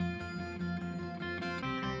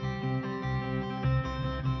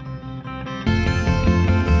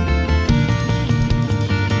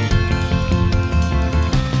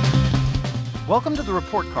Welcome to the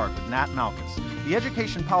Report Card with Nat Malkus, the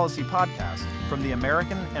education policy podcast from the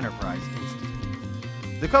American Enterprise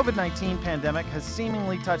Institute. The COVID-19 pandemic has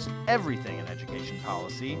seemingly touched everything in education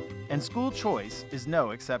policy, and school choice is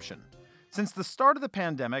no exception. Since the start of the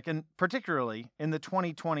pandemic, and particularly in the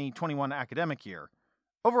 2020-21 academic year,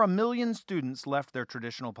 over 1 million students left their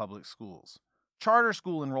traditional public schools. Charter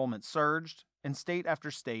school enrollment surged, and state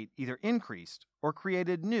after state either increased or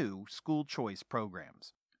created new school choice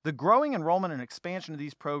programs. The growing enrollment and expansion of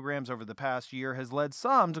these programs over the past year has led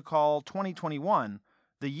some to call 2021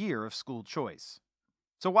 the year of school choice.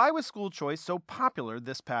 So why was school choice so popular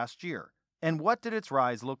this past year? And what did its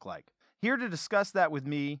rise look like? Here to discuss that with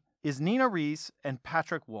me is Nina Reese and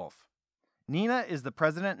Patrick Wolf. Nina is the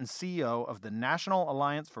president and CEO of the National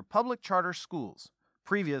Alliance for Public Charter Schools.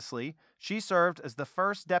 Previously, she served as the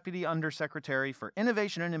first Deputy Undersecretary for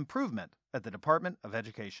Innovation and Improvement at the Department of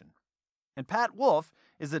Education. And Pat Wolf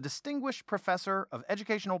is a distinguished professor of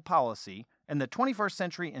educational policy and the 21st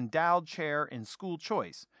Century Endowed Chair in School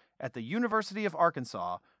Choice at the University of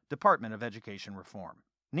Arkansas Department of Education Reform.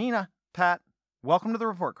 Nina, Pat, welcome to the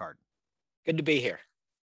Report Card. Good to be here.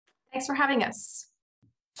 Thanks for having us.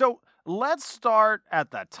 So let's start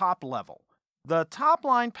at the top level. The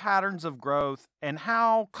top-line patterns of growth and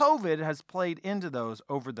how COVID has played into those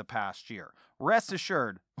over the past year. Rest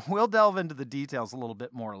assured, we'll delve into the details a little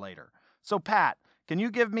bit more later. So Pat, can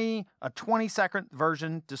you give me a 20-second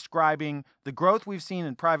version describing the growth we've seen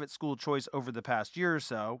in private school choice over the past year or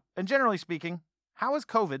so? And generally speaking, how has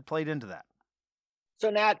COVID played into that?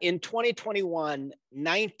 So Nat, in 2021,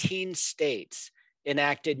 19 states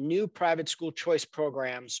enacted new private school choice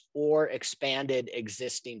programs or expanded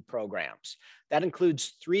existing programs. That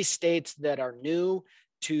includes 3 states that are new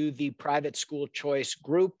to the private school choice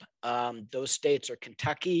group. Those states are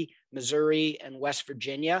Kentucky, Missouri, and West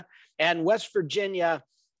Virginia. And West Virginia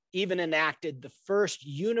even enacted the first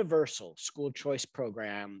universal school choice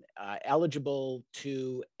program eligible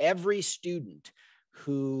to every student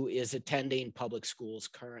who is attending public schools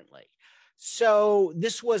currently. So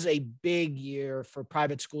this was a big year for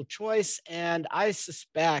private school choice, and I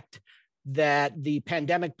suspect that the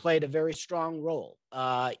pandemic played a very strong role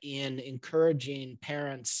in encouraging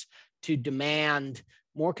parents to demand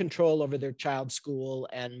more control over their child's school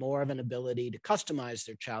and more of an ability to customize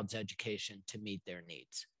their child's education to meet their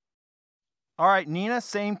needs. All right, Nina,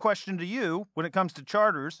 same question to you when it comes to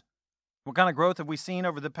charters. What kind of growth have we seen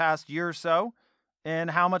over the past year or so?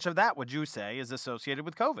 And how much of that would you say is associated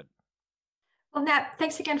with COVID? Well, Nat,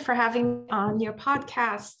 thanks again for having me on your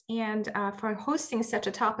podcast and for hosting such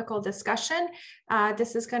a topical discussion.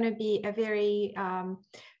 This is going to be a very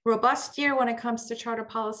robust year when it comes to charter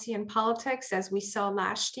policy and politics, as we saw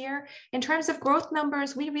last year. In terms of growth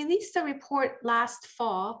numbers, we released a report last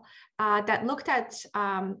fall that looked at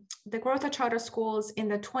the growth of charter schools in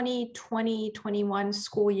the 2020-21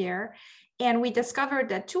 school year. And we discovered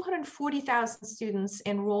that 240,000 students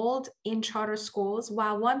enrolled in charter schools,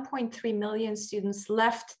 while 1.3 million students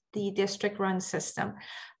left the district-run system.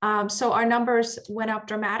 So our numbers went up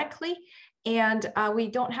dramatically, and we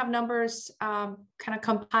don't have numbers kind of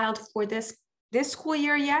compiled for this school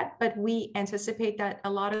year yet, but we anticipate that a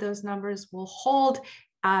lot of those numbers will hold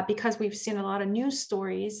because we've seen a lot of news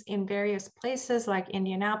stories in various places like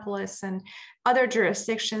Indianapolis and other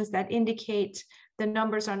jurisdictions that indicate the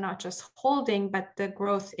numbers are not just holding, but the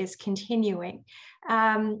growth is continuing.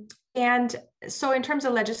 And so in terms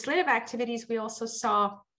of legislative activities, we also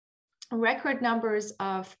saw record numbers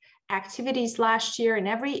of activities last year in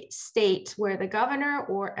every state where the governor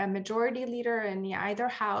or a majority leader in either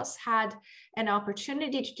house had an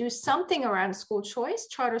opportunity to do something around school choice.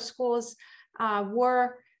 Charter schools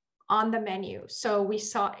were on the menu. So we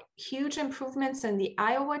saw huge improvements in the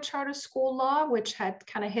Iowa charter school law, which had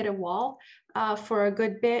kind of hit a wall for a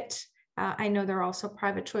good bit. I know there are also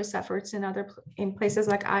private choice efforts in places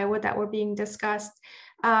like Iowa that were being discussed.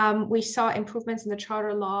 We saw improvements in the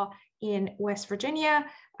charter law in West Virginia.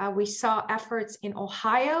 We saw efforts in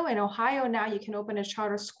Ohio. In Ohio, now you can open a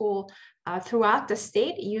charter school throughout the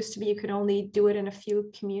state. It used to be you could only do it in a few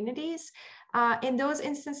communities. In those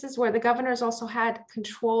instances where the governors also had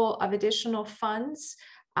control of additional funds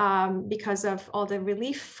because of all the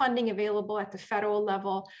relief funding available at the federal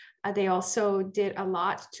level, they also did a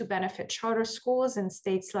lot to benefit charter schools in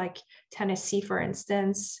states like Tennessee, for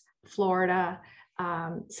instance, Florida,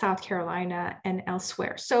 South Carolina, and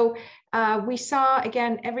elsewhere. So we saw,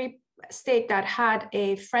 again, every state that had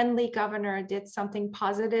a friendly governor did something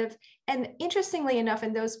positive. And interestingly enough,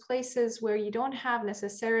 in those places where you don't have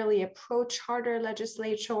necessarily a pro-charter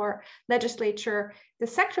legislature, the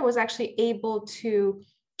sector was actually able to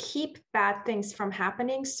keep bad things from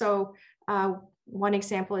happening. So One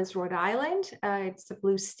example is Rhode Island. It's a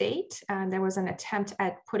blue state, and there was an attempt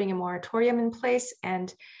at putting a moratorium in place.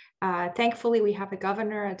 And thankfully, we have a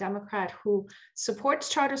governor, a Democrat, who supports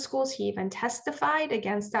charter schools. He even testified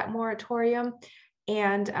against that moratorium.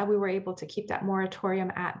 And we were able to keep that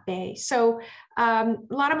moratorium at bay. So a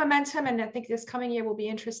lot of momentum. And I think this coming year will be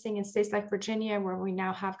interesting in states like Virginia, where we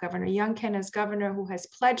now have Governor Youngkin as governor, who has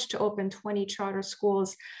pledged to open 20 charter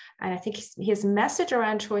schools. And I think his message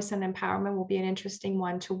around choice and empowerment will be an interesting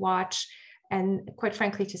one to watch. And quite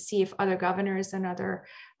frankly, to see if other governors and other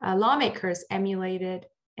lawmakers emulate it.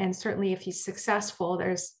 And certainly if he's successful,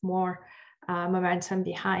 there's more momentum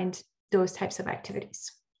behind those types of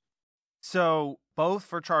activities. So both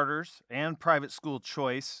for charters and private school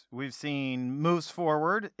choice, we've seen moves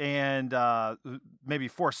forward and maybe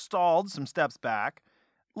forestalled some steps back.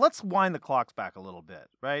 Let's wind the clocks back a little bit,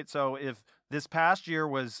 right? So if this past year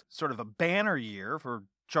was sort of a banner year for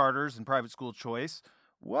charters and private school choice,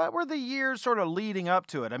 what were the years sort of leading up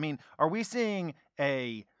to it? I mean, are we seeing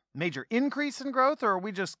a major increase in growth, or are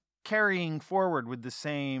we just carrying forward with the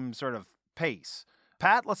same sort of pace?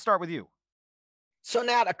 Pat, let's start with you. So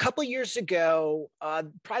Nat, a couple years ago,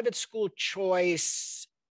 private school choice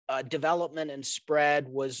development and spread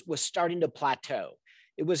was starting to plateau.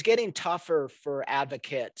 It was getting tougher for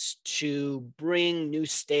advocates to bring new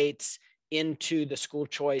states into the school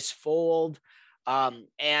choice fold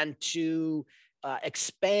and to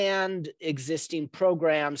expand existing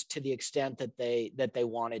programs to the extent that they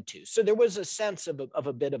wanted to. So there was a sense of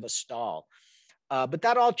a bit of a stall. But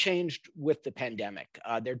that all changed with the pandemic.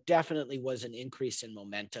 There definitely was an increase in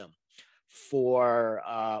momentum for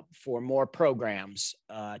more programs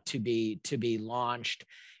to be launched,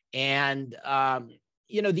 and the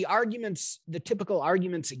typical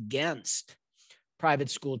arguments against private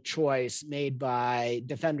school choice made by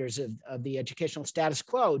defenders of the educational status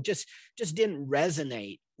quo just didn't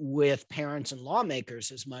resonate with parents and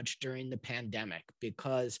lawmakers as much during the pandemic,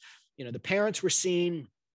 because the parents were seeing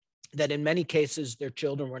that in many cases, their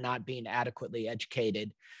children were not being adequately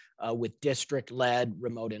educated with district-led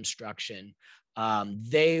remote instruction.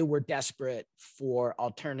 They were desperate for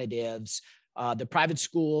alternatives. The private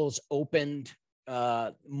schools opened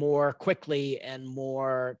more quickly and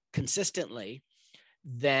more consistently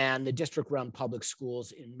than the district-run public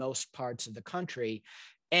schools in most parts of the country.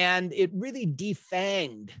 And it really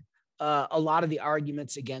defanged a lot of the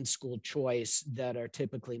arguments against school choice that are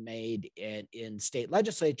typically made in state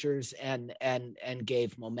legislatures, and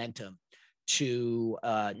gave momentum to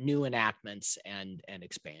new enactments and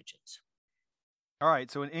expansions. All right,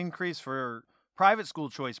 so an increase for private school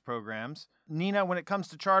choice programs. Nina, when it comes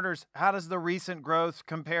to charters, how does the recent growth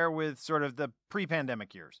compare with sort of the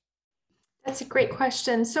pre-pandemic years? That's a great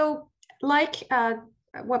question. So like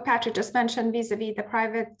what Patrick just mentioned vis-a-vis the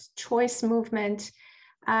private choice movement,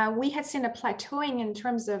 we had seen a plateauing in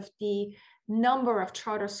terms of the number of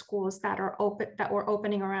charter schools that were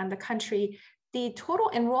opening around the country. The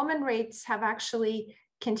total enrollment rates have actually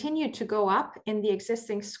continued to go up in the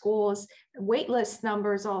existing schools. Waitlist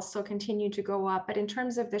numbers also continue to go up, but in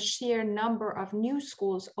terms of the sheer number of new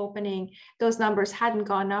schools opening, those numbers hadn't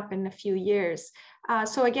gone up in a few years.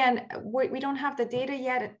 So again, we don't have the data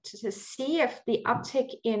yet to see if the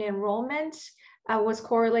uptick in enrollment was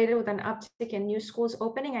correlated with an uptick in new schools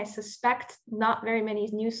opening. I suspect not very many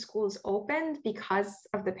new schools opened because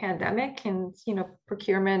of the pandemic and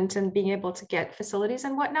procurement and being able to get facilities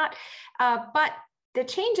and whatnot. But the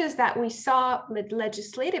changes that we saw, the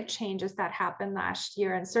legislative changes that happened last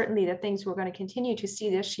year, and certainly the things we're going to continue to see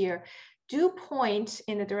this year, do point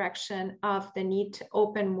in the direction of the need to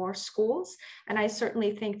open more schools. And I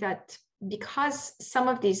certainly think that because some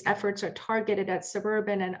of these efforts are targeted at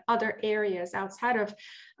suburban and other areas outside of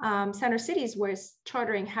center cities where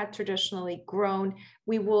chartering had traditionally grown,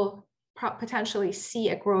 we will potentially see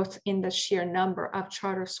a growth in the sheer number of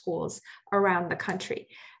charter schools around the country.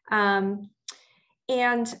 But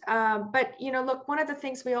look, one of the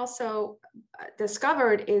things we also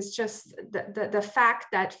discovered is just the fact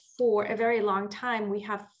that for a very long time, we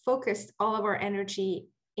have focused all of our energy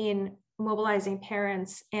in mobilizing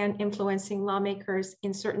parents and influencing lawmakers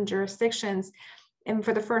in certain jurisdictions. And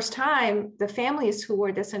for the first time, the families who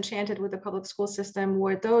were disenchanted with the public school system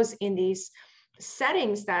were those in these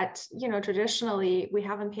settings that, traditionally we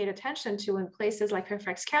haven't paid attention to in places like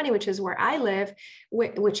Fairfax County, which is where I live,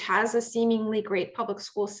 which has a seemingly great public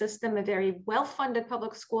school system, a very well-funded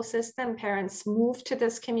public school system. Parents move to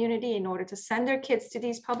this community in order to send their kids to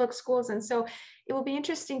these public schools. And so it will be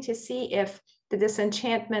interesting to see if the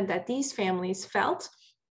disenchantment that these families felt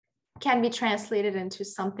can be translated into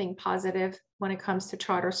something positive when it comes to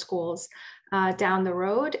charter schools down the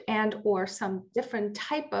road, and or some different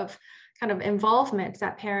type of kind of involvement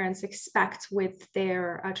that parents expect with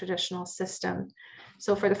their traditional system.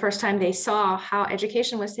 So for the first time, they saw how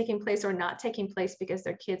education was taking place or not taking place because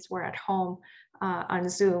their kids were at home on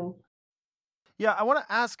Zoom. Yeah, I want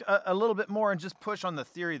to ask a little bit more and just push on the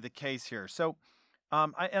theory of the case here. So,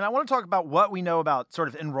 I want to talk about what we know about sort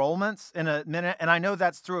of enrollments in a minute. And I know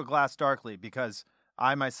that's through a glass darkly because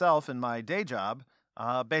I myself in my day job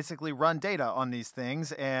basically run data on these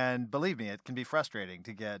things. And believe me, it can be frustrating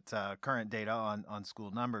to get current data on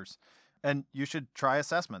school numbers. And you should try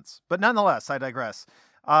assessments. But nonetheless, I digress.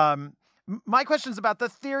 My question is about the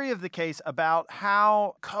theory of the case, about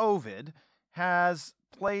how COVID has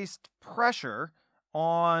placed pressure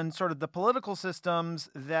on sort of the political systems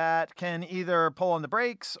that can either pull on the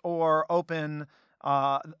brakes or open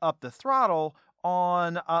up the throttle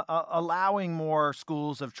on allowing more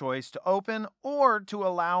schools of choice to open, or to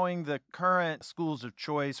allowing the current schools of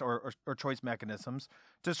choice or choice mechanisms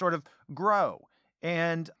to sort of grow.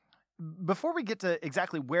 And before we get to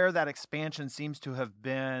exactly where that expansion seems to have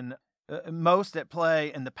been most at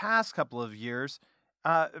play in the past couple of years,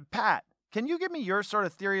 Pat, can you give me your sort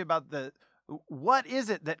of theory about what is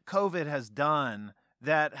it that COVID has done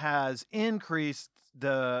that has increased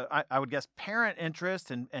the, I would guess, parent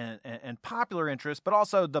interest and popular interest, but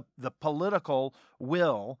also the political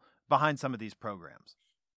will behind some of these programs?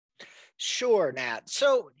 Sure, Nat.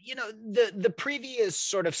 So, the previous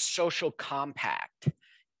sort of social compact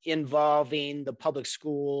involving the public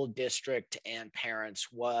school district and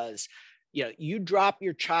parents was, you drop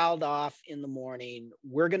your child off in the morning,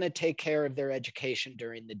 we're going to take care of their education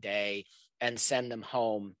during the day and send them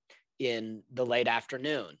home in the late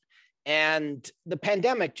afternoon. And the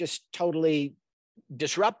pandemic just totally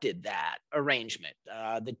disrupted that arrangement.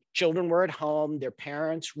 The children were at home, their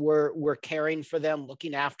parents were caring for them,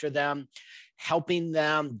 looking after them, helping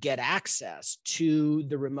them get access to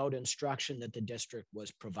the remote instruction that the district was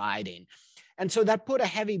providing. And so that put a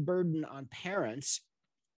heavy burden on parents.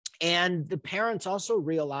 And the parents also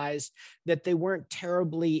realized that they weren't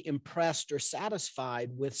terribly impressed or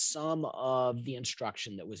satisfied with some of the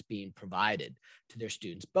instruction that was being provided to their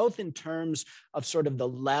students, both in terms of sort of the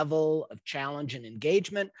level of challenge and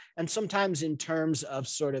engagement, and sometimes in terms of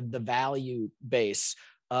sort of the value base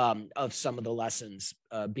of some of the lessons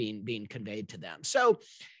being conveyed to them. So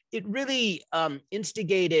it really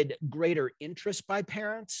instigated greater interest by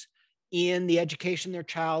parents in the education their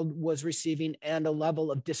child was receiving, and a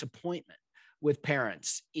level of disappointment with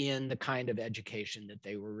parents in the kind of education that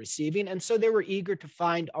they were receiving. And so they were eager to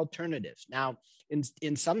find alternatives. Now,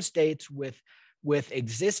 in some states with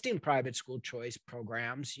existing private school choice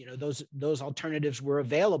programs, those alternatives were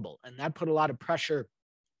available, and that put a lot of pressure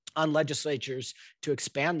on legislatures to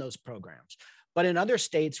expand those programs. But in other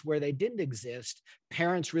states where they didn't exist,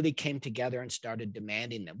 parents really came together and started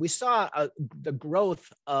demanding them. We saw the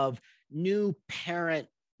growth of new parent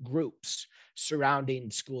groups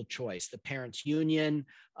surrounding school choice, the Parents Union,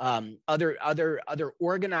 other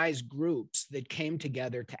organized groups that came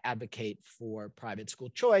together to advocate for private school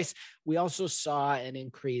choice. We also saw an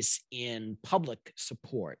increase in public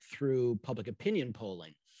support through public opinion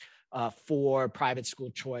polling for private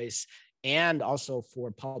school choice and also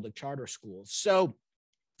for public charter schools. So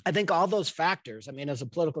I think all those factors, I mean, as a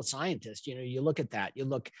political scientist, you look at that, you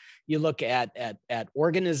look at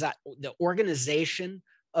the organization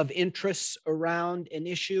of interests around an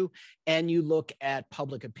issue, and you look at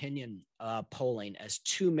public opinion polling as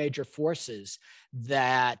two major forces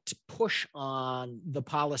that push on the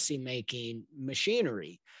policymaking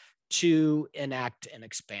machinery to enact and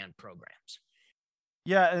expand programs.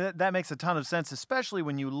 Yeah, that makes a ton of sense, especially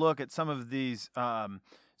when you look at some of these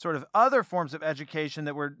sort of other forms of education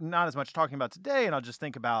that we're not as much talking about today. And I'll just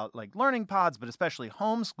think about like learning pods, but especially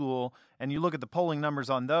homeschool. And you look at the polling numbers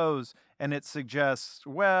on those, and it suggests,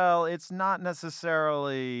 well, it's not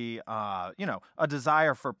necessarily, a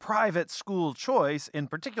desire for private school choice in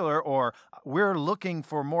particular, or we're looking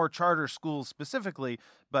for more charter schools specifically,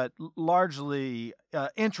 but largely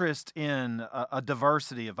interest in a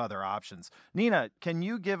diversity of other options. Nina, can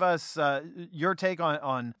you give us your take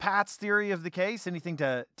on Pat's theory of the case? Anything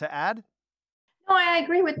to add? No, I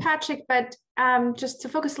agree with Patrick, but just to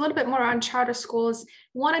focus a little bit more on charter schools,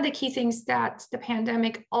 one of the key things that the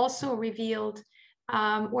pandemic also revealed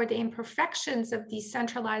were the imperfections of these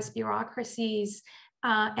centralized bureaucracies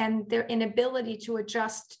and their inability to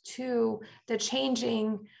adjust to the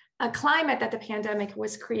changing climate that the pandemic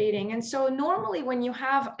was creating. And so normally when you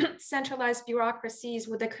have centralized bureaucracies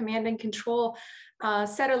with a command and control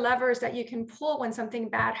set of levers that you can pull when something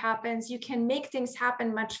bad happens, you can make things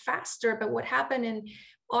happen much faster. But what happened in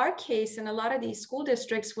our case in a lot of these school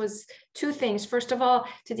districts was two things. First of all,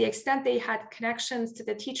 to the extent they had connections to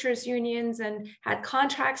the teachers' unions and had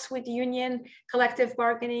contracts with union collective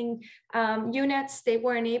bargaining units, they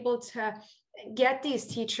weren't able to get these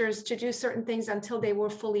teachers to do certain things until they were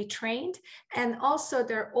fully trained. And also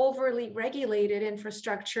their overly regulated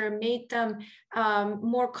infrastructure made them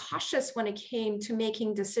more cautious when it came to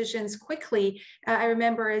making decisions quickly. I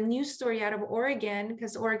remember a news story out of Oregon,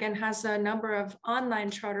 because Oregon has a number of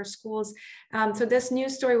online charter schools. So this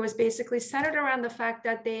news story was basically centered around the fact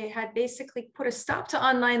that they had basically put a stop to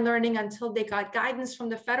online learning until they got guidance from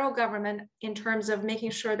the federal government in terms of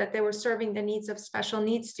making sure that they were serving the needs of special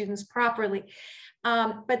needs students properly.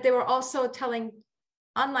 But they were also telling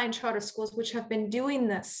online charter schools, which have been doing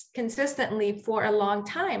this consistently for a long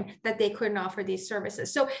time, that they couldn't offer these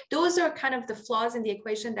services. So those are kind of the flaws in the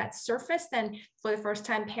equation that surfaced, and for the first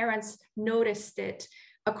time, parents noticed it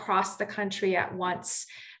across the country at once.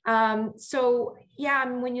 So yeah,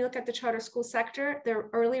 when you look at the charter school sector, their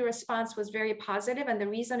early response was very positive, and the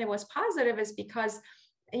reason it was positive is because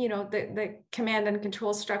the command and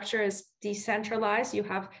control structure is decentralized. You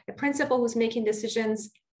have the principal who's making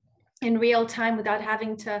decisions in real time without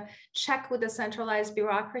having to check with the centralized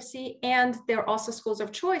bureaucracy. And they're also schools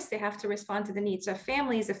of choice. They have to respond to the needs of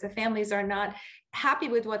families. If the families are not happy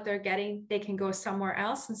with what they're getting, they can go somewhere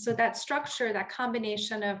else. And so that structure, that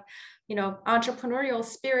combination of, entrepreneurial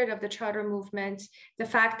spirit of the charter movement, the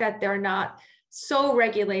fact that they're not so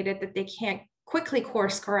regulated that they can't quickly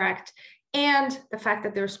course correct, and the fact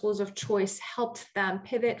that their schools of choice helped them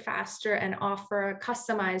pivot faster and offer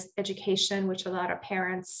customized education, which a lot of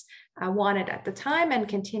parents wanted at the time and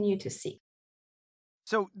continue to seek.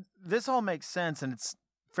 So this all makes sense, and it's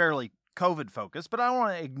fairly COVID focused, but I don't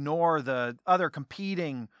want to ignore the other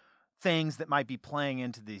competing things that might be playing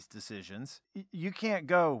into these decisions. You can't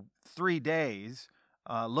go 3 days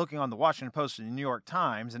looking on the Washington Post and the New York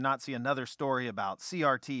Times and not see another story about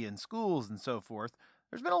CRT in schools and so forth.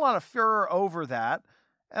 There's been a lot of furor over that,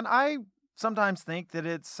 and I sometimes think that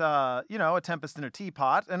it's, a tempest in a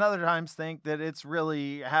teapot, and other times think that it's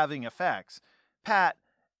really having effects. Pat,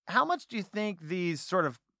 how much do you think these sort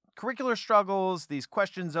of curricular struggles, these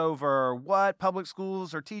questions over what public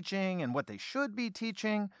schools are teaching and what they should be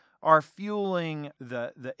teaching, are fueling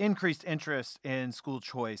the increased interest in school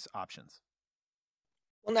choice options?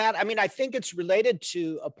 Well, Nat, I think it's related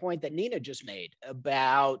to a point that Nina just made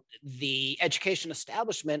about the education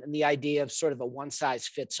establishment and the idea of sort of a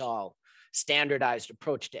one-size-fits-all standardized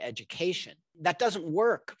approach to education. That doesn't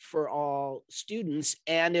work for all students,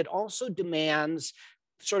 and it also demands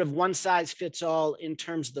sort of one-size-fits-all in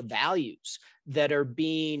terms of the values that are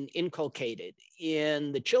being inculcated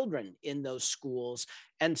in the children in those schools.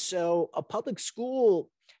 And so a public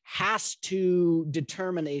school has to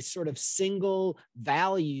determine a sort of single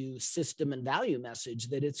value system and value message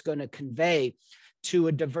that it's going to convey to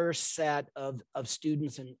a diverse set of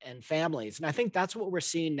students and families. And I think that's what we're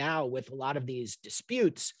seeing now with a lot of these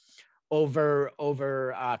disputes over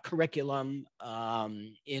curriculum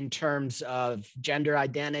in terms of gender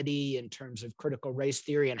identity, in terms of critical race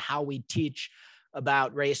theory, and how we teach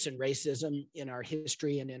about race and racism in our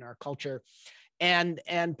history and in our culture. And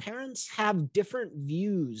parents have different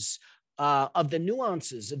views of the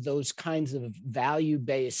nuances of those kinds of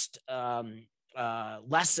value-based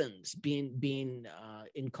lessons being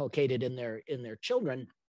inculcated in their children,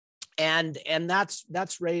 and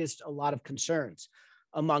that's raised a lot of concerns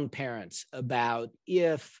among parents about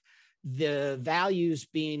if the values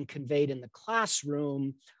being conveyed in the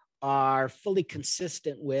classroom are fully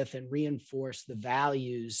consistent with and reinforce the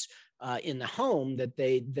values in the home that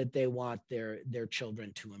they want their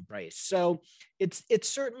children to embrace. So it's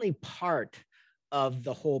certainly part of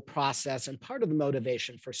the whole process and part of the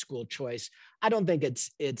motivation for school choice. I don't think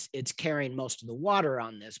it's carrying most of the water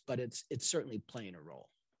on this, but it's certainly playing a role.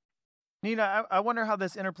 Nina, I wonder how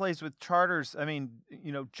this interplays with charters.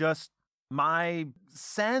 Just my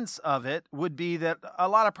sense of it would be that a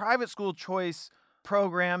lot of private school choice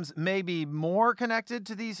programs may be more connected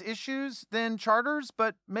to these issues than charters,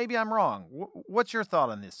 but maybe I'm wrong. What's your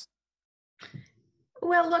thought on this?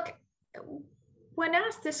 Well, look, when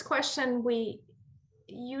asked this question, we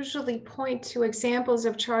usually point to examples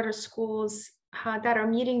of charter schools that are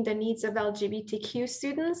meeting the needs of LGBTQ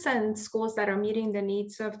students and schools that are meeting the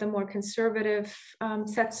needs of the more conservative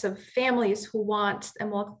sets of families who want a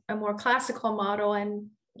more classical model. And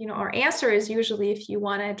our answer is usually, if you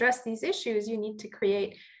want to address these issues, you need to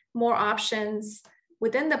create more options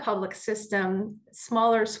within the public system,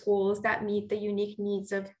 smaller schools that meet the unique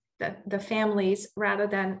needs of the families, rather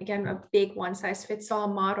than, again, a big one-size-fits-all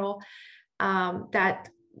model that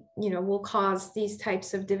will cause these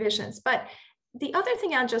types of divisions. But the other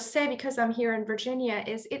thing I'll just say, because I'm here in Virginia,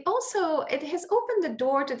 is it has opened the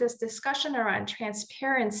door to this discussion around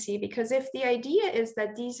transparency. Because if the idea is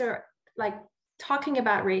that these are like talking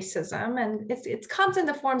about racism, and it comes in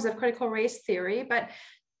the forms of critical race theory, but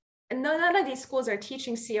none of these schools are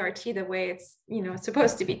teaching CRT the way it's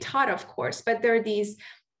supposed to be taught, of course. But there are these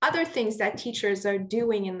other things that teachers are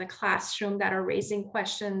doing in the classroom that are raising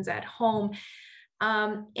questions at home.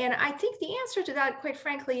 And I think the answer to that, quite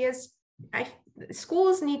frankly, is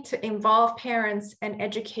schools need to involve parents and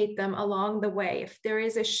educate them along the way. If there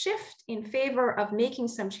is a shift in favor of making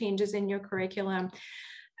some changes in your curriculum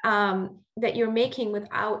that you're making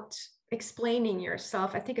without explaining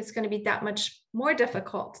yourself, I think it's going to be that much more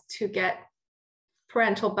difficult to get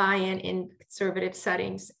parental buy-in in conservative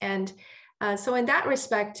settings. And so in that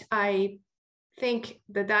respect, I think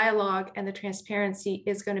the dialogue and the transparency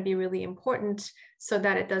is going to be really important, so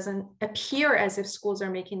that it doesn't appear as if schools are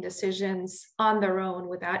making decisions on their own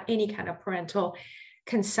without any kind of parental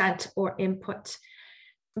consent or input.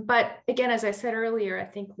 But again, as I said earlier, I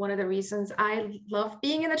think one of the reasons I love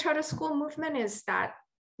being in the charter school movement is that,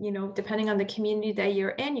 depending on the community that you're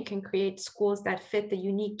in, you can create schools that fit the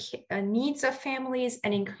unique needs of families.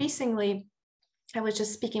 And increasingly, I was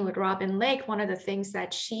just speaking with Robin Lake, one of the things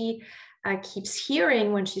that she keeps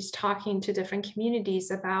hearing when she's talking to different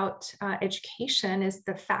communities about education is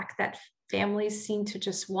the fact that families seem to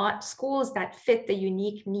just want schools that fit the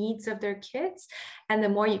unique needs of their kids. And the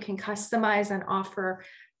more you can customize and offer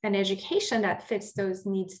an education that fits those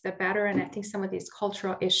needs, the better. And I think some of these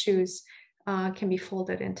cultural issues can be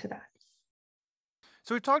folded into that.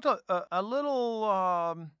 So we talked a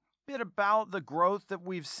little bit about the growth that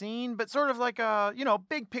we've seen, but sort of like a,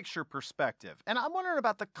 big picture perspective. And I'm wondering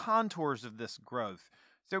about the contours of this growth.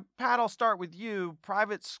 So Pat, I'll start with you.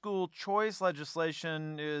 Private school choice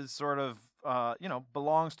legislation is sort of,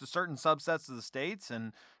 belongs to certain subsets of the states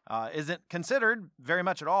and isn't considered very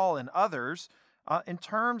much at all in others. In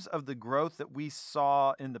terms of the growth that we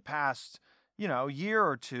saw in the past, year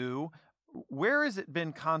or two, where has it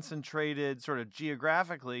been concentrated sort of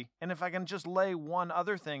geographically? And if I can just lay one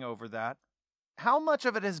other thing over that, how much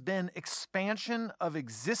of it has been expansion of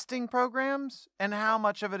existing programs and how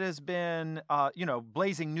much of it has been,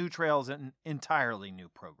 blazing new trails and entirely new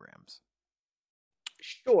programs?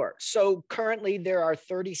 Sure. So currently there are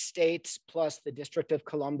 30 states plus the District of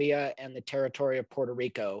Columbia and the Territory of Puerto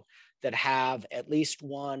Rico that have at least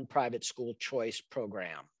one private school choice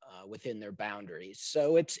program within their boundaries.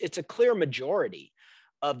 So it's a clear majority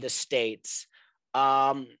of the states.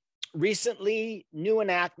 Recently, new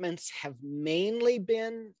enactments have mainly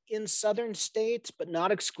been in southern states, but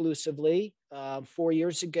not exclusively. 4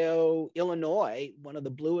 years ago, Illinois, one of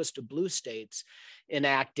the bluest of blue states,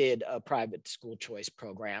 enacted a private school choice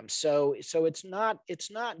program. So it's not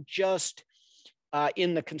just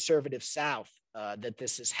in the conservative South that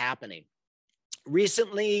this is happening.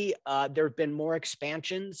 Recently, there have been more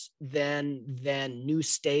expansions than new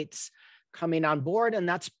states coming on board, and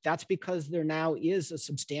that's because there now is a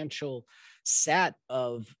substantial set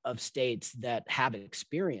of states that have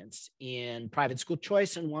experience in private school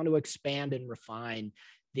choice and want to expand and refine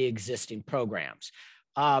the existing programs.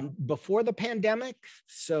 Before the pandemic,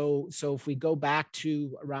 so if we go back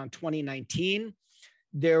to around 2019,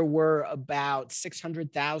 there were about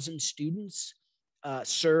 600,000 students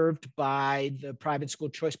served by the private school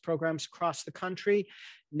choice programs across the country.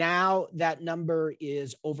 Now that number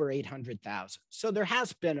is over 800,000. So there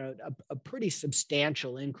has been a pretty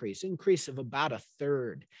substantial increase of about a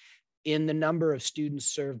third in the number of students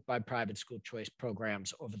served by private school choice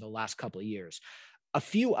programs over the last couple of years. A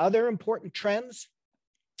few other important trends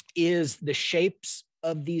is the shapes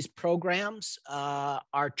of these programs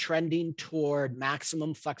are trending toward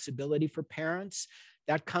maximum flexibility for parents.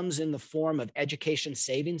 That comes in the form of education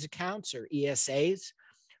savings accounts, or ESAs,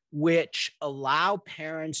 which allow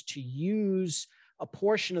parents to use a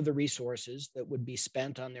portion of the resources that would be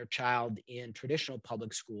spent on their child in traditional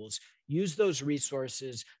public schools, use those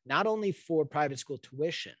resources not only for private school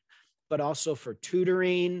tuition, but also for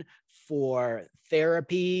tutoring, for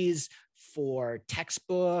therapies, for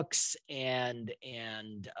textbooks and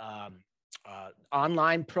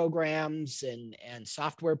online programs and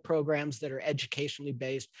software programs that are educationally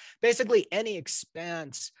based. Basically, any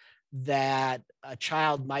expense that a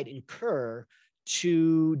child might incur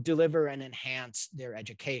to deliver and enhance their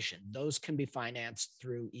education. Those can be financed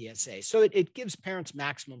through ESA. So it gives parents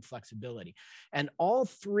maximum flexibility. And all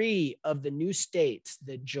three of the new states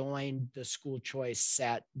that joined the school choice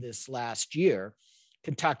set this last year,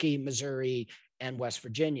 Kentucky, Missouri, and West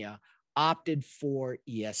Virginia, opted for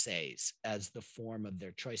ESAs as the form of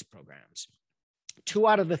their choice programs. 2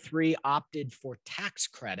 out of the 3 opted for tax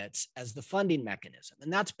credits as the funding mechanism.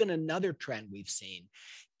 And that's been another trend we've seen,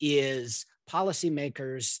 is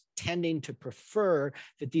policymakers tending to prefer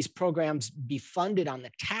that these programs be funded on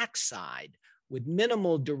the tax side with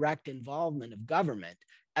minimal direct involvement of government,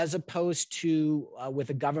 as opposed to with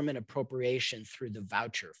a government appropriation through the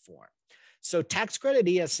voucher form. So tax credit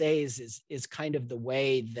ESAs is kind of the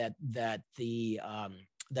way that the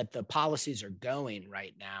policies are going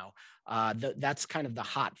right now. That's kind of the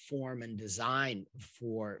hot form and design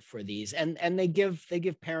for these, and they give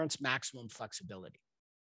parents maximum flexibility.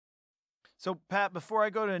 So Pat, before I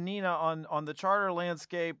go to Nina on the charter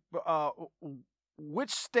landscape, which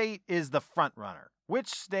state is the front runner? Which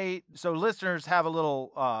state? So listeners have a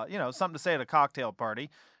little, something to say at a cocktail party.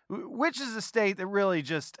 Which is the state that really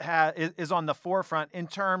just is on the forefront in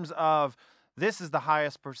terms of this is the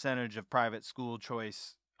highest percentage of private school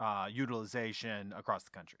choice utilization across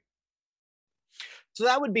the country? So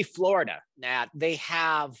that would be Florida, Nat. They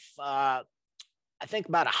have, I think,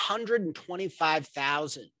 about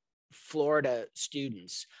 125,000 Florida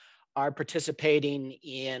students are participating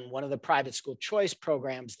in one of the private school choice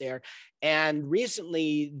programs there. And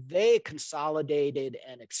recently, they consolidated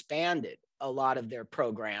and expanded a lot of their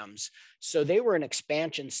programs. So they were an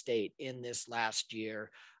expansion state in this last year.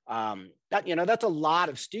 That's a lot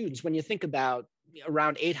of students. When you think about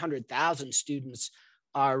around 800,000 students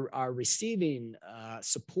are receiving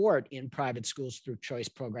support in private schools through choice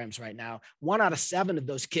programs right now. 1 out of 7 of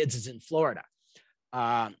those kids is in Florida.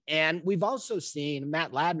 And we've also seen,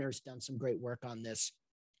 Matt Ladner's done some great work on this.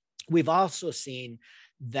 We've also seen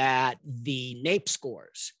that the NAEP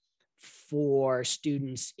scores for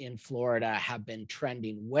students in Florida have been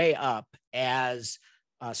trending way up as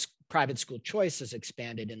private school choice has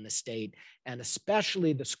expanded in the state, and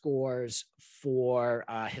especially the scores for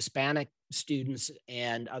Hispanic students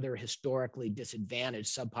and other historically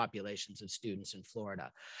disadvantaged subpopulations of students in Florida.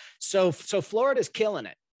 So Florida's killing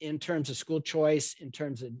it in terms of school choice, in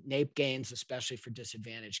terms of NAEP gains, especially for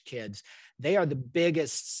disadvantaged kids. They are the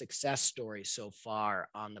biggest success story so far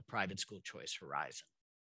on the private school choice horizon.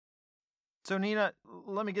 So Nina,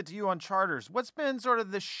 let me get to you on charters. What's been sort of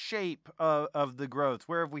the shape of the growth?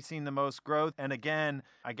 Where have we seen the most growth? And again,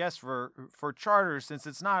 I guess for charters, since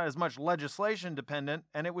it's not as much legislation dependent,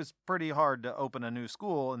 and it was pretty hard to open a new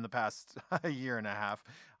school in the past year and a half,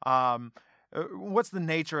 what's the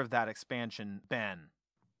nature of that expansion been?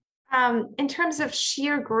 In terms of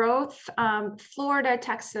sheer growth, Florida,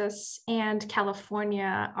 Texas, and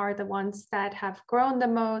California are the ones that have grown the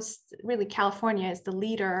most. Really, California is the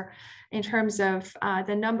leader in terms of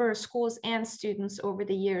the number of schools and students over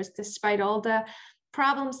the years. Despite all the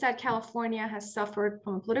problems that California has suffered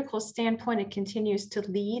from a political standpoint, it continues to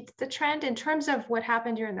lead the trend. In terms of what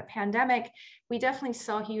happened during the pandemic, we definitely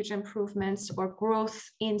saw huge improvements or growth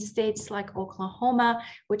in states like Oklahoma,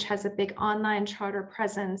 which has a big online charter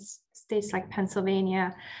presence, states like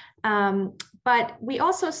Pennsylvania. But we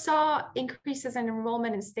also saw increases in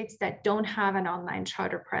enrollment in states that don't have an online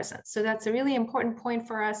charter presence. So that's a really important point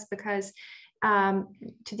for us, because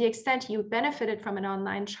to the extent you benefited from an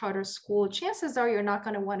online charter school, chances are you're not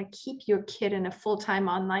going to want to keep your kid in a full-time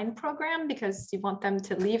online program because you want them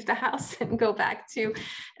to leave the house and go back to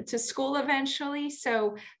school eventually.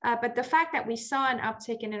 So, but the fact that we saw an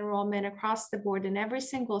uptick in enrollment across the board in every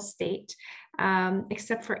single state,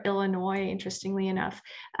 except for Illinois, interestingly enough,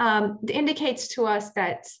 indicates to us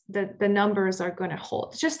that the numbers are going to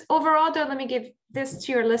hold. Just overall, though, let me give this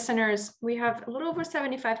to your listeners. We have a little over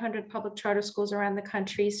 7,500 public charter schools around the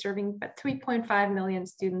country, serving about 3.5 million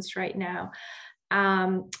students right now.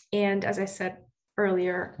 And as I said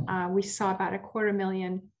earlier, we saw about a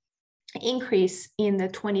 250,000 increase in the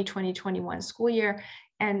 2020-21 school year.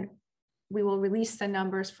 And we will release the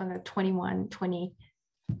numbers from the 21-22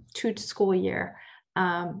 school year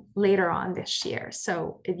later on this year.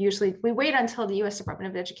 So we wait until the U.S. Department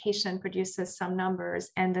of Education produces some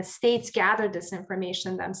numbers, and the states gather this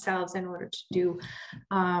information themselves in order to do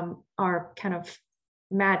our kind of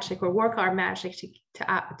magic, or work our magic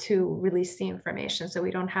to release the information. So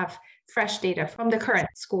we don't have fresh data from the current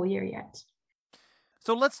school year yet.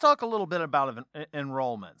 So let's talk a little bit about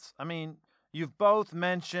enrollments. I mean, You've both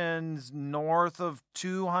mentioned north of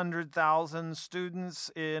 200,000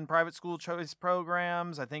 students in private school choice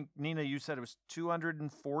programs. I think, Nina, you said it was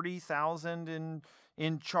 240,000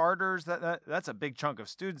 in charters. That's a big chunk of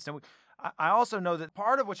students. And I also know that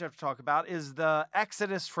part of what you have to talk about is the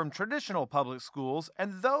exodus from traditional public schools,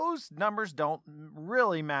 and those numbers don't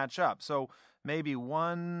really match up. So maybe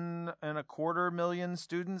 1.25 million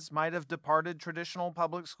students might have departed traditional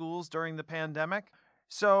public schools during the pandemic.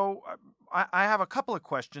 So I have a couple of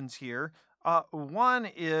questions here. One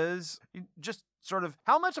is just sort of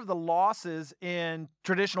how much of the losses in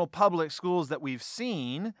traditional public schools that we've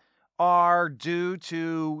seen are due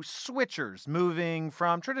to switchers moving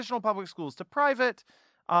from traditional public schools to private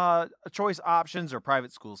choice options or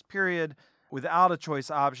private schools, period, without a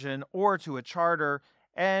choice option, or to a charter.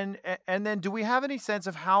 And then do we have any sense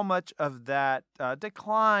of how much of that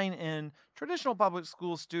decline in traditional public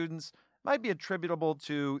school students might be attributable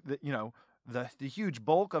to the huge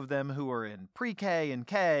bulk of them who are in pre-K and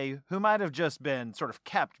K, who might have just been sort of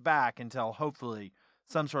kept back until hopefully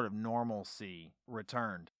some sort of normalcy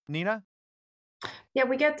returned? Nina? Yeah,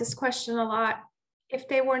 we get this question a lot. If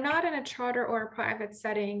they were not in a charter or a private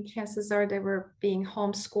setting, chances are they were being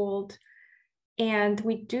homeschooled. And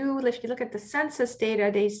if you look at the census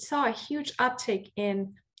data, they saw a huge uptick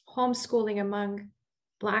in homeschooling among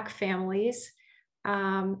Black families.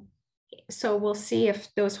 So we'll see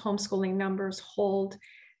if those homeschooling numbers hold.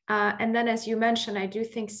 And then, as you mentioned, I do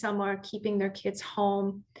think some are keeping their kids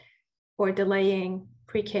home or delaying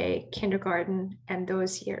pre-K, kindergarten, and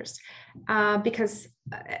those years. Because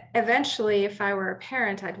eventually, if I were a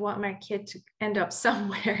parent, I'd want my kid to end up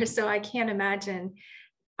somewhere. So I can't imagine,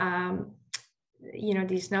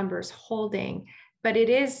 these numbers holding. But it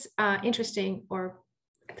is interesting, or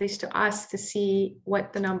at least to us, to see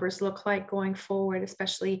what the numbers look like going forward,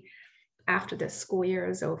 especially after this school year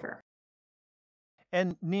is over.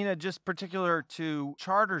 And Nina, just particular to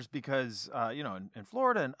charters, because, in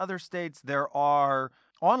Florida and other states, there are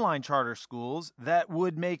online charter schools that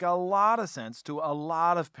would make a lot of sense to a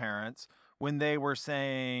lot of parents when they were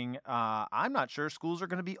saying, I'm not sure schools are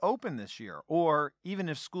going to be open this year. Or even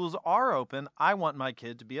if schools are open, I want my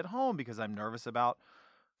kid to be at home because I'm nervous about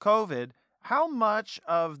COVID. How much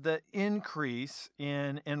of the increase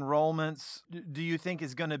in enrollments do you think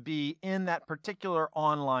is going to be in that particular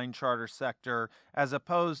online charter sector, as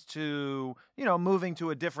opposed to, moving to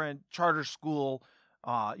a different charter school,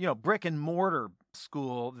 brick and mortar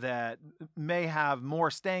school that may have more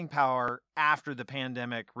staying power after the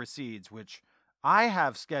pandemic recedes, which I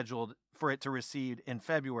have scheduled for it to recede in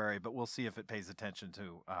February, but we'll see if it pays attention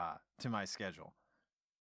to my schedule.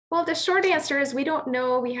 Well, the short answer is we don't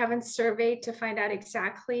know. We haven't surveyed to find out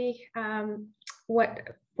exactly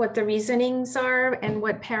what the reasonings are and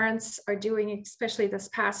what parents are doing, especially this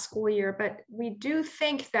past school year. But we do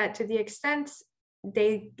think that to the extent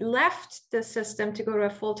they left the system to go to a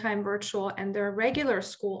full-time virtual and their regular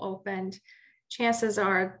school opened, chances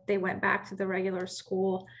are they went back to the regular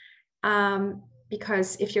school.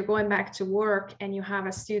 Because if you're going back to work and you have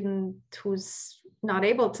a student who's not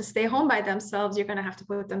able to stay home by themselves, you're going to have to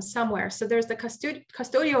put them somewhere. So there's the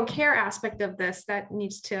custodial care aspect of this that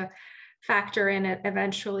needs to factor in it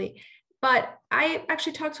eventually. But I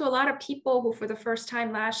actually talked to a lot of people who, for the first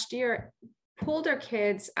time last year, pulled their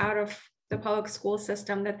kids out of the public school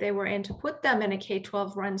system that they were in to put them in a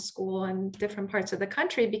K-12 run school in different parts of the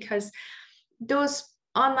country, because those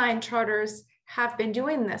online charters have been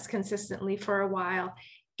doing this consistently for a while.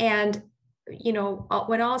 And,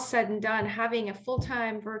 when all said and done, having a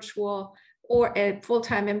full-time virtual or a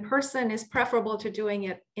full-time in person is preferable to doing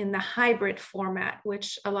it in the hybrid format,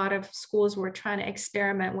 which a lot of schools were trying to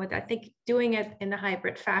experiment with. I think doing it in the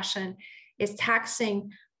hybrid fashion is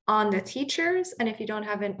taxing on the teachers. And if you don't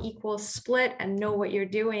have an equal split and know what you're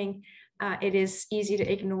doing, it is easy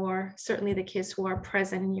to ignore, certainly the kids who are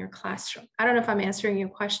present in your classroom. I don't know if I'm answering your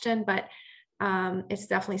question, but it's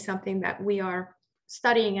definitely something that we are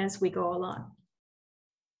studying as we go along.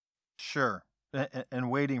 Sure. And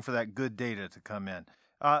waiting for that good data to come in.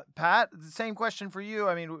 Pat, the same question for you.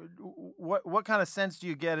 I mean, what kind of sense do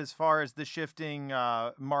you get as far as the shifting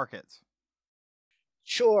markets?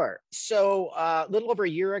 Sure. So a little over a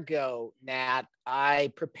year ago, Nat,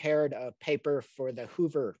 I prepared a paper for the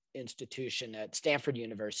Hoover Institution at Stanford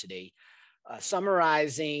University,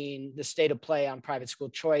 summarizing the state of play on private school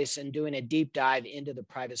choice and doing a deep dive into the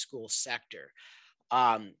private school sector.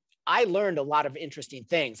 I learned a lot of interesting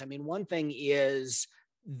things. I mean, one thing is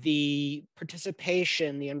the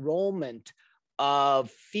participation, the enrollment of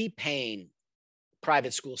fee-paying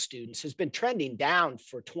private school students has been trending down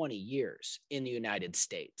for 20 years in the United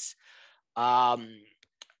States.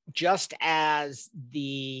 just as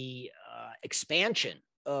the expansion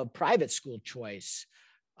of private school choice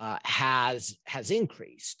has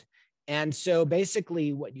increased. And so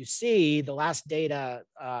basically what you see, the last data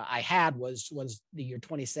I had was the year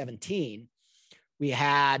 2017. We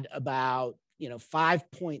had about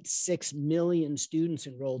 5.6 million students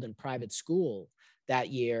enrolled in private school that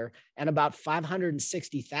year, and about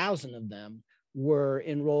 560,000 of them were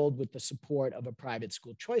enrolled with the support of a private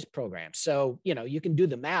school choice program. So, you can do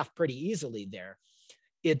the math pretty easily there.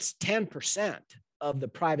 It's 10% of the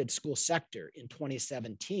private school sector in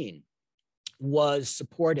 2017 was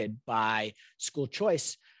supported by school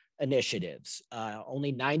choice initiatives.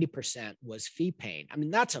 Only 90% was fee paying. I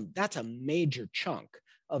mean, that's a major chunk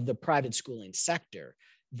of the private schooling sector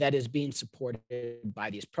that is being supported by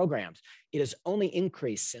these programs. It has only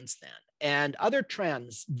increased since then. And other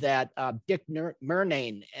trends that Dick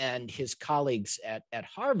Murnane and his colleagues at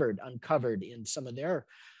Harvard uncovered in some of their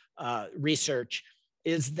research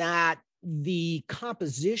is that the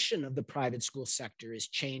composition of the private school sector is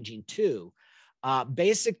changing too.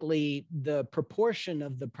 Basically, the proportion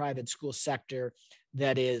of the private school sector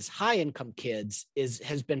that is high income kids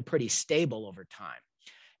has been pretty stable over time.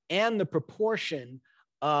 And the proportion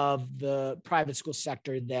of the private school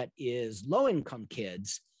sector that is low income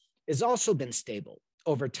kids has also been stable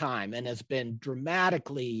over time and has been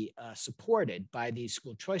dramatically supported by these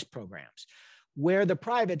school choice programs. Where the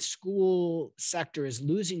private school sector is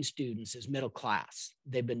losing students is middle class.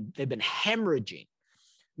 They've been hemorrhaging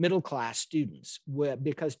middle class students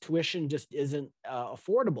because tuition just isn't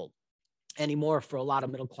affordable anymore for a lot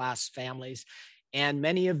of middle class families. And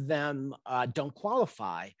many of them don't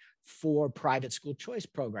qualify for private school choice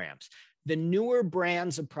programs. The newer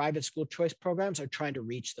brands of private school choice programs are trying to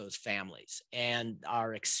reach those families and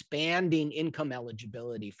are expanding income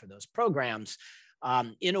eligibility for those programs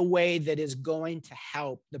in a way that is going to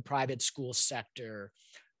help the private school sector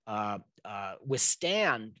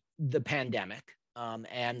withstand the pandemic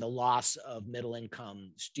and the loss of middle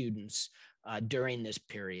income students during this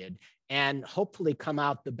period, and hopefully come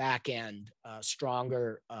out the back end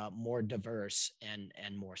stronger, more diverse,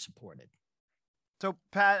 and more supported. So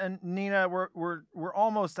Pat and Nina, we're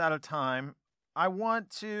almost out of time. I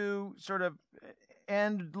want to sort of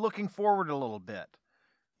end looking forward a little bit.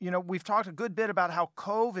 We've talked a good bit about how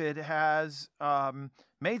COVID has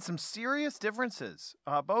made some serious differences,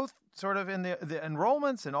 both sort of in the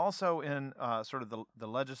enrollments and also in sort of the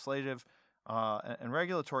legislative and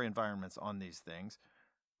regulatory environments on these things.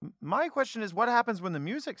 My question is, what happens when the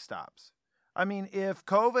music stops? I mean, if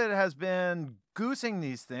COVID has been goosing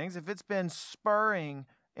these things, if it's been spurring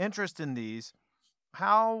interest in these,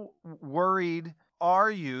 how worried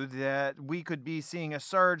are you that we could be seeing a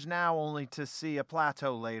surge now only to see a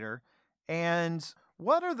plateau later? And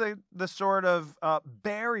what are the sort of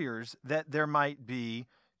barriers that there might be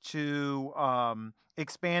to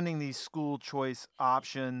expanding these school choice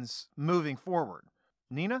options moving forward?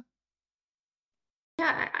 Nina?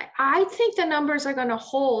 Yeah, I think the numbers are going to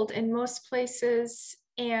hold in most places.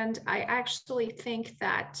 And I actually think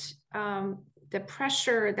that the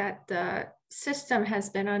pressure that the system has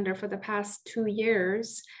been under for the past 2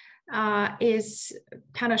 years is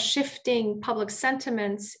kind of shifting public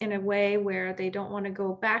sentiments in a way where they don't want to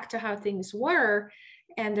go back to how things were.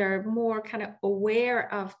 And they're more kind of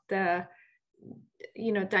aware of the,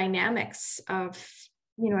 dynamics of,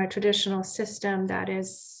 a traditional system that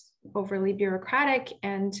is overly bureaucratic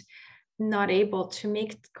and not able to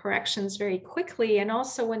make corrections very quickly. And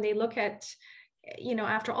also when they look at,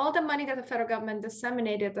 after all the money that the federal government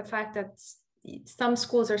disseminated, the fact that some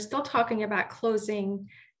schools are still talking about closing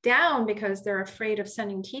down because they're afraid of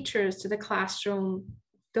sending teachers to the classroom,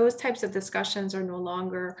 those types of discussions are no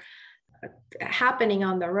longer happening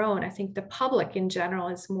on their own. I think the public in general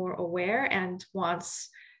is more aware and wants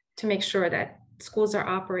to make sure that schools are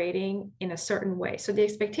operating in a certain way. So the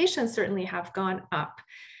expectations certainly have gone up.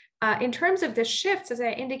 In terms of the shifts, as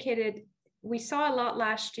I indicated, we saw a lot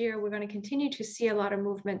last year. We're going to continue to see a lot of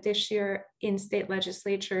movement this year in state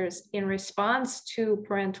legislatures in response to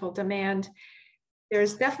parental demand.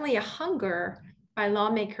 There's definitely a hunger by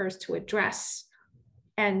lawmakers to address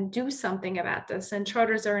and do something about this. And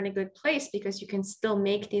charters are in a good place because you can still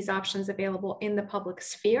make these options available in the public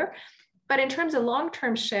sphere. But in terms of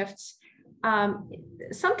long-term shifts,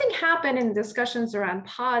 something happened in discussions around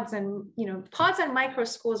pods, and pods and micro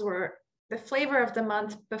schools were the flavor of the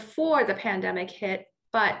month before the pandemic hit,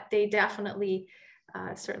 but they definitely,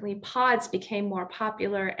 certainly pods became more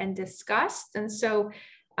popular and discussed. And so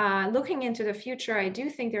looking into the future, I do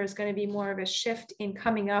think there's going to be more of a shift in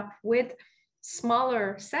coming up with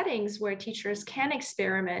smaller settings where teachers can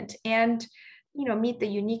experiment and meet the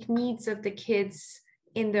unique needs of the kids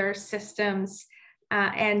in their systems,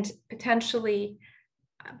 and potentially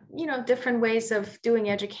different ways of doing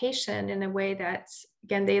education in a way that,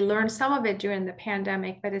 again, they learned some of it during the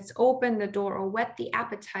pandemic, but it's opened the door or whet the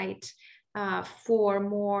appetite for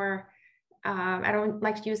more, I don't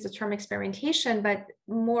like to use the term experimentation, but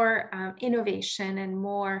more innovation and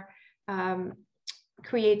more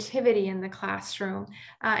creativity in the classroom.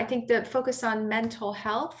 I think the focus on mental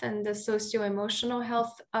health and the socio-emotional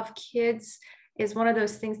health of kids is one of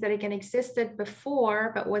those things that, again, existed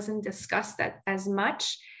before, but wasn't discussed as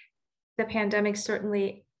much. The pandemic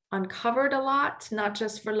certainly uncovered a lot, not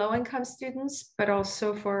just for low-income students, but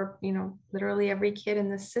also for, literally every kid in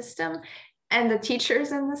the system and the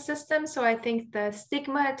teachers in the system. So I think the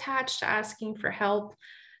stigma attached to asking for help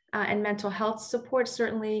and mental health support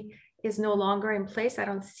certainly is no longer in place. I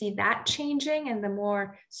don't see that changing. And the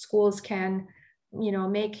more schools can,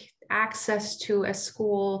 make access to a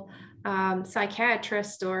school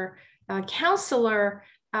psychiatrist or counselor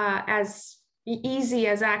as easy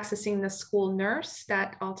as accessing the school nurse,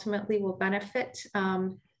 that ultimately will benefit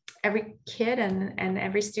every kid and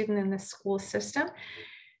every student in the school system.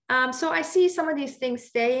 So I see some of these things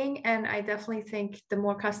staying, and I definitely think the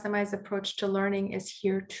more customized approach to learning is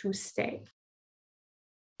here to stay.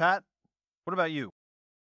 Pat, what about you?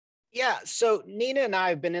 Yeah, so Nina and I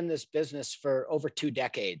have been in this business for over 2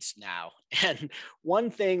 decades now. And one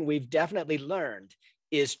thing we've definitely learned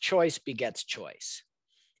is choice begets choice.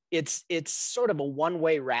 It's sort of a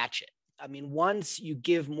one-way ratchet. I mean, once you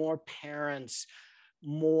give more parents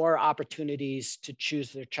more opportunities to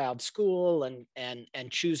choose their child's school and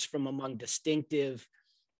choose from among distinctive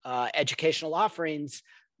educational offerings,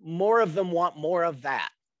 more of them want more of that.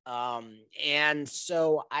 And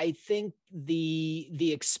so I think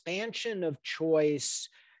the expansion of choice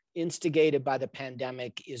instigated by the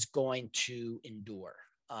pandemic is going to endure.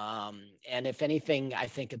 And if anything, I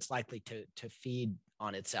think it's likely to feed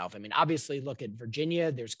on itself. I mean, obviously, look at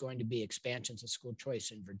Virginia. There's going to be expansions of school choice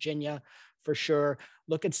in Virginia for sure.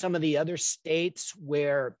 Look at some of the other states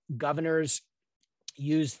where governors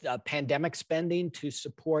use pandemic spending to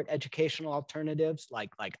support educational alternatives,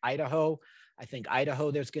 like Idaho. I think Idaho,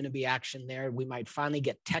 there's going to be action there. We might finally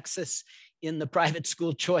get Texas in the private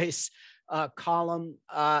school choice column.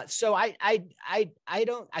 So I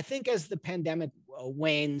think as the pandemic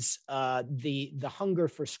wanes, the hunger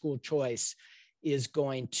for school choice is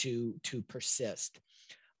going to persist.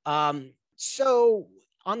 So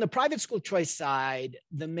on the private school choice side,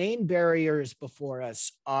 the main barriers before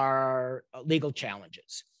us are legal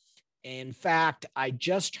challenges. In fact, I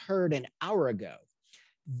just heard an hour ago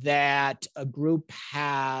that a group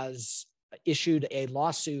has issued a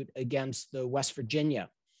lawsuit against the West Virginia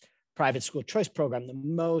private school choice program, the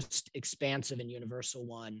most expansive and universal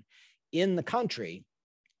one in the country,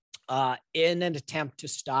 in an attempt to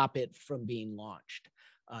stop it from being launched.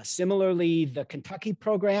 Similarly, the Kentucky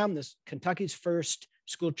program, Kentucky's first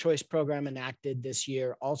school choice program enacted this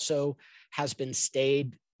year, also has been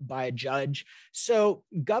stayed by a judge. So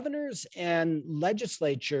governors and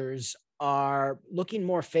legislatures are looking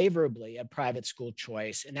more favorably at private school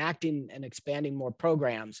choice, enacting and expanding more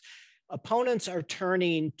programs. Opponents are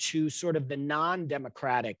turning to sort of the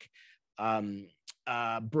non-democratic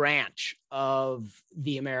branch of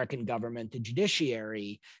the American government, the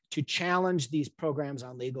judiciary, to challenge these programs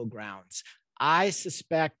on legal grounds. I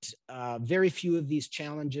suspect very few of these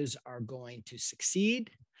challenges are going to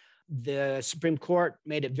succeed. The Supreme Court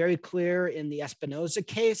made it very clear in the Espinoza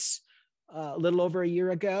case a little over a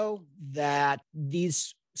year ago that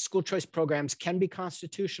these school choice programs can be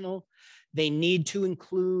constitutional. They need to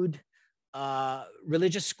include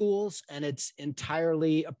religious schools, and it's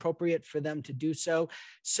entirely appropriate for them to do so.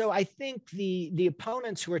 So I think the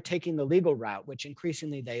opponents who are taking the legal route, which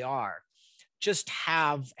increasingly they are, just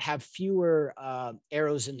have fewer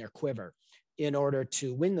arrows in their quiver in order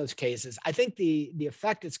to win those cases. I think the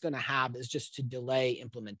effect it's going to have is just to delay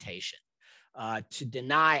implementation, to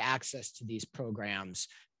deny access to these programs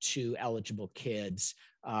to eligible kids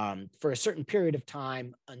for a certain period of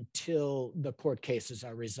time until the court cases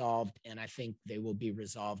are resolved. And I think they will be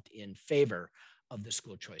resolved in favor of the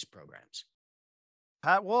school choice programs.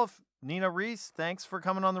 Pat Wolf, Nina Reese, thanks for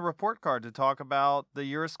coming on the report card to talk about the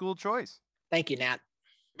year of school choice. Thank you, Nat.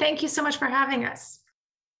 Thank you so much for having us.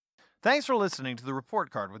 Thanks for listening to the report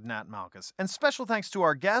card with Nat Malkus, and special thanks to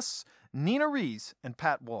our guests, Nina Reese and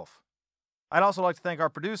Pat Wolf. I'd also like to thank our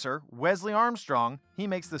producer, Wesley Armstrong. He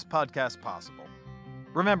makes this podcast possible.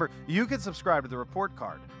 Remember, you can subscribe to the report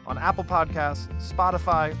card on Apple Podcasts,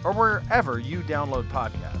 Spotify, or wherever you download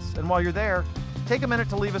podcasts. And while you're there, take a minute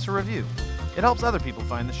to leave us a review. It helps other people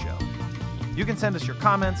find the show. You can send us your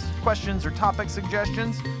comments, questions, or topic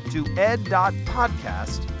suggestions to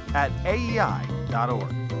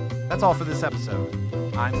ed.podcast@aei.org. That's all for this episode.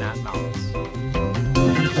 I'm Nat Malkus.